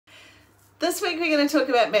This week we're going to talk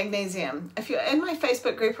about magnesium. If you're in my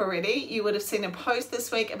Facebook group already, you would have seen a post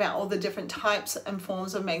this week about all the different types and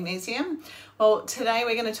forms of magnesium. Well, today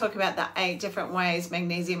we're going to talk about the 8 different ways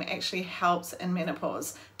magnesium actually helps in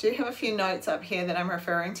menopause. Do have a few notes up here that I'm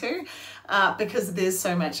referring to because there's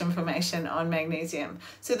so much information on magnesium.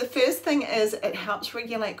 So the first thing is it helps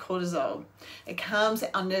regulate cortisol. It calms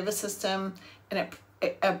our nervous system and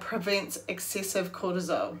it prevents excessive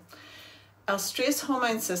cortisol. Our stress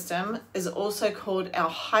hormone system is also called our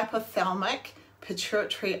hypothalamic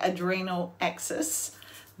pituitary adrenal axis.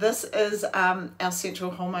 This is our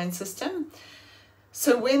central hormone system.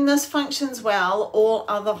 So when this functions well, all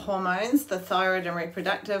other hormones, the thyroid and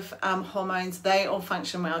reproductive hormones, they all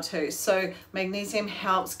function well too. So magnesium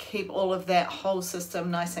helps keep all of that whole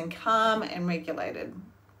system nice and calm and regulated.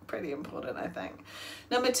 Pretty important, I think.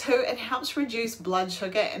 Number 2, it helps reduce blood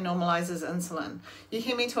sugar and normalizes insulin. You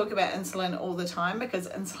hear me talk about insulin all the time because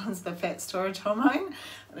insulin's the fat storage hormone.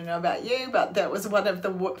 I don't know about you, but that was one of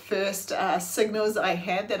the first signals I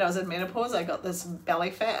had that I was in menopause. I got this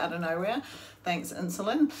belly fat out of nowhere, thanks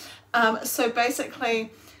insulin. So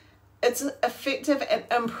basically, it's effective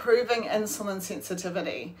at improving insulin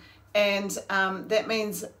sensitivity, and that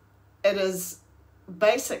means it is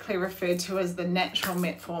basically referred to as the natural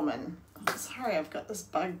metformin. Oh, sorry, I've got this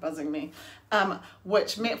bug buzzing me.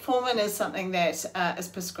 Which metformin is something that is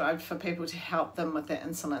prescribed for people to help them with their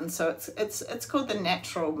insulin. So it's called the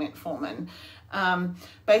natural metformin.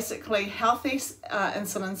 Basically, healthy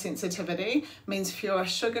insulin sensitivity means fewer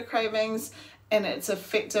sugar cravings, and it's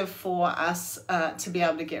effective for us to be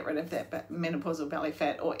able to get rid of that menopausal belly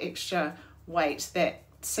fat or extra weight that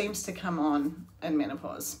seems to come on in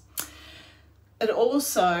menopause. It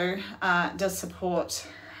also does support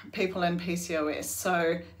people in PCOS.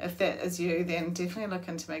 So if that is you, then definitely look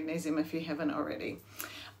into magnesium if you haven't already.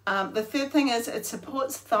 The third thing is it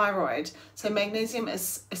supports thyroid. So magnesium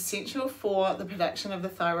is essential for the production of the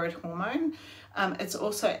thyroid hormone. It's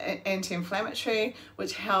also anti-inflammatory,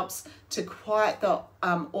 which helps to quiet the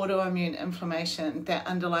autoimmune inflammation that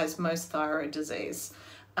underlies most thyroid disease.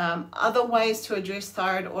 Other ways to address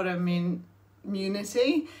thyroid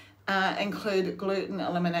autoimmunity include gluten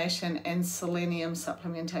elimination and selenium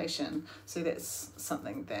supplementation. So that's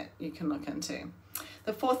something that you can look into.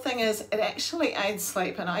 The fourth thing is it actually aids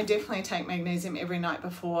sleep, and I definitely take magnesium every night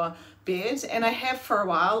before bed, and I have for a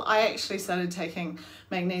while. I actually started taking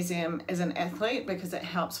magnesium as an athlete because it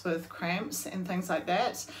helps with cramps and things like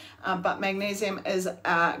that. But magnesium is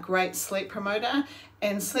a great sleep promoter,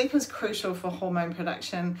 and sleep is crucial for hormone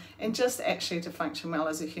production and just actually to function well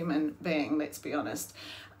as a human being, let's be honest.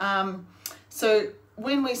 So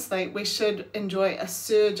when we sleep, we should enjoy a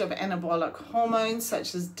surge of anabolic hormones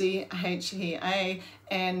such as DHEA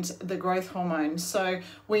and the growth hormone. So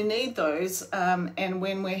we need those, and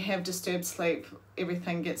when we have disturbed sleep,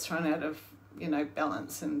 everything gets thrown out of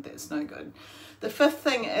balance, and that's no good. The fifth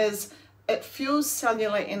thing is it fuels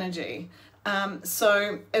cellular energy.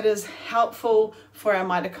 So it is helpful for our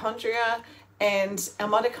mitochondria, and our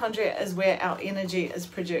mitochondria is where our energy is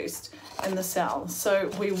produced in the cell.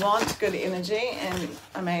 So we want good energy, and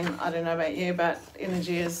I mean, I don't know about you, but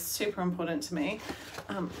energy is super important to me.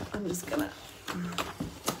 I'm just gonna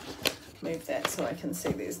move that so I can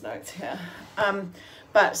see these notes here.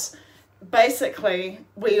 But basically,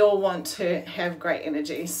 we all want to have great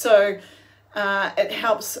energy. So it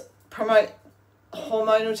helps promote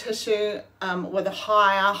hormonal tissue with a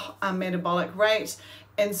higher metabolic rate,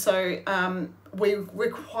 and so we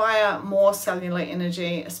require more cellular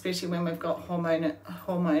energy, especially when we've got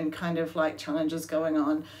hormone kind of like challenges going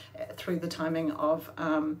on through the timing of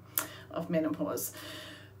menopause.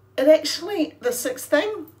 The sixth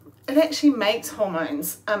thing, it actually makes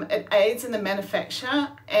hormones. It aids in the manufacture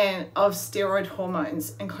of steroid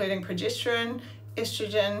hormones, including progesterone,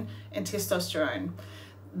 estrogen, and testosterone.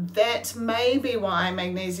 That may be why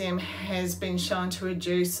magnesium has been shown to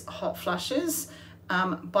reduce hot flushes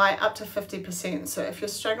by up to 50%. So if you're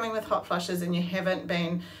struggling with hot flushes and you haven't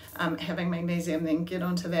been having magnesium, then get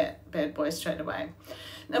onto that bad boy straight away.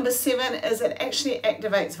 Number 7 is it actually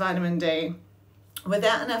activates vitamin D.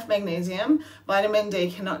 Without enough magnesium, vitamin D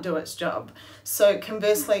cannot do its job. So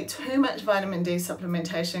conversely, too much vitamin D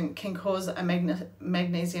supplementation can cause a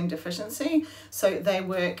magnesium deficiency. So they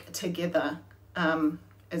work together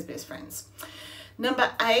as best friends.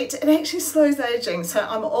 Number 8, it actually slows aging. So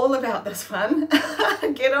I'm all about this one.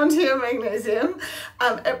 Get onto your magnesium.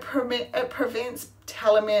 It prevents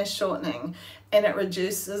telomere shortening, and it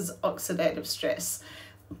reduces oxidative stress.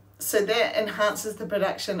 So that enhances the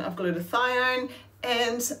production of glutathione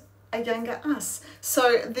and a younger us.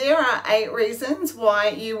 So there are 8 reasons why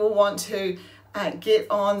you will want to get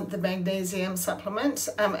on the magnesium supplement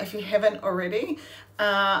if you haven't already.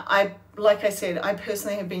 Like I said, I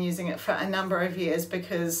personally have been using it for a number of years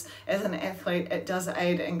because as an athlete it does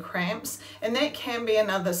aid in cramps, and that can be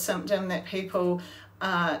another symptom that people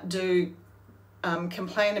do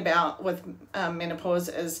complain about with menopause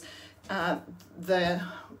is the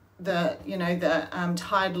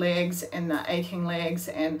tired legs and the aching legs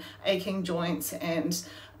and aching joints and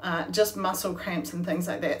just muscle cramps and things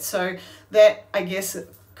like that. So that, I guess,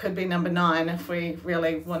 could be number 9 if we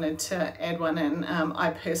really wanted to add one in. I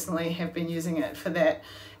personally have been using it for that,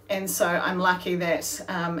 and so I'm lucky that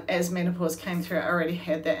as menopause came through I already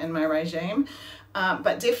had that in my regime.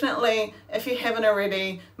 But definitely, if you haven't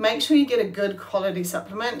already, make sure you get a good quality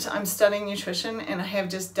supplement. I'm studying nutrition and I have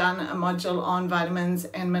just done a module on vitamins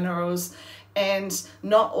and minerals, and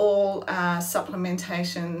not all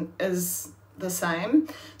supplementation is the same.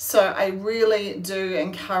 So I really do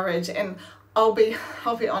encourage, and I'll be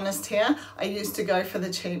honest here, I used to go for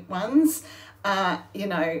the cheap ones. I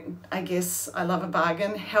guess I love a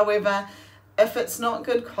bargain. However, if it's not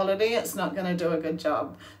good quality, it's not going to do a good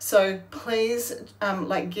job. So please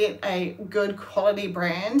get a good quality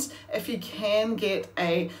brand. If you can get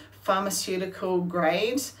a pharmaceutical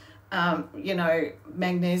grade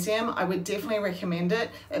magnesium, I would definitely recommend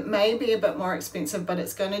it. It may be a bit more expensive, but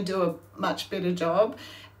it's going to do a much better job.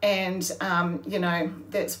 And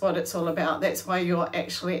that's what it's all about. That's why you're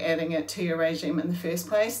actually adding it to your regime in the first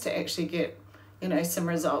place, to actually get some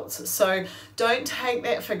results. So don't take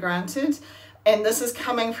that for granted. And this is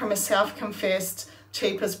coming from a self-confessed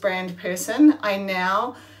cheapest brand person. I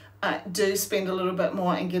now do spend a little bit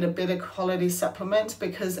more and get a better quality supplement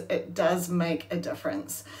because it does make a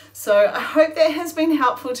difference. So I hope that has been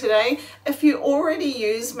helpful today. If you already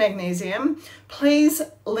use magnesium, please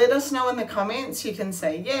let us know in the comments. You can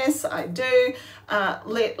say, yes, I do.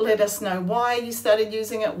 Let us know why you started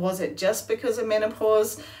using it. Was it just because of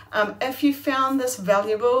menopause? If you found this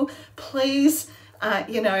valuable, please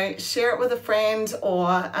share it with a friend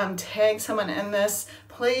or tag someone in this.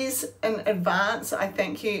 Please, in advance, I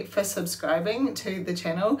thank you for subscribing to the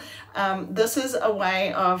channel. This is a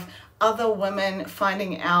way of other women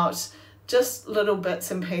finding out just little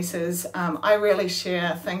bits and pieces. I really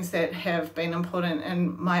share things that have been important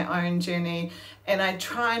in my own journey, and I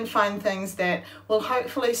try and find things that will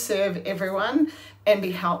hopefully serve everyone and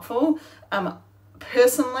be helpful.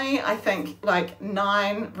 Personally, I think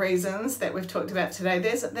 9 reasons that we've talked about today,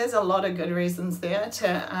 there's a lot of good reasons there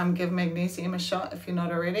to give magnesium a shot if you're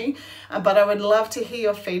not already. But I would love to hear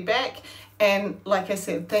your feedback. And like I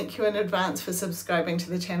said, thank you in advance for subscribing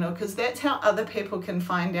to the channel, because that's how other people can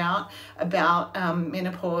find out about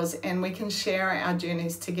menopause, and we can share our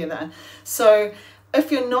journeys together. So if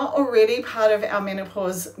you're not already part of our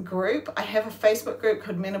menopause group, I have a Facebook group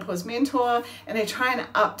called Menopause Mentor, and I try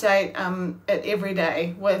and update it every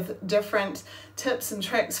day with different tips and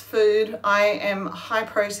tricks, food. I am high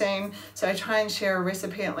protein, so I try and share a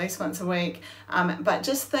recipe at least once a week, but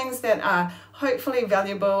just things that are hopefully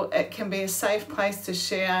valuable. It can be a safe place to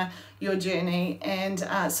share your journey, and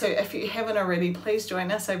so if you haven't already, please join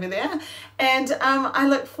us over there. And I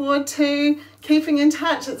look forward to keeping in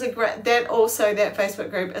touch. It's a great, that Facebook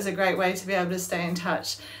group is a great way to be able to stay in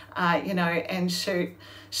touch, and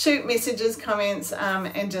shoot messages, comments,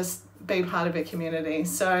 and just be part of a community.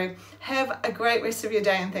 So have a great rest of your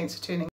day, and thanks for tuning in.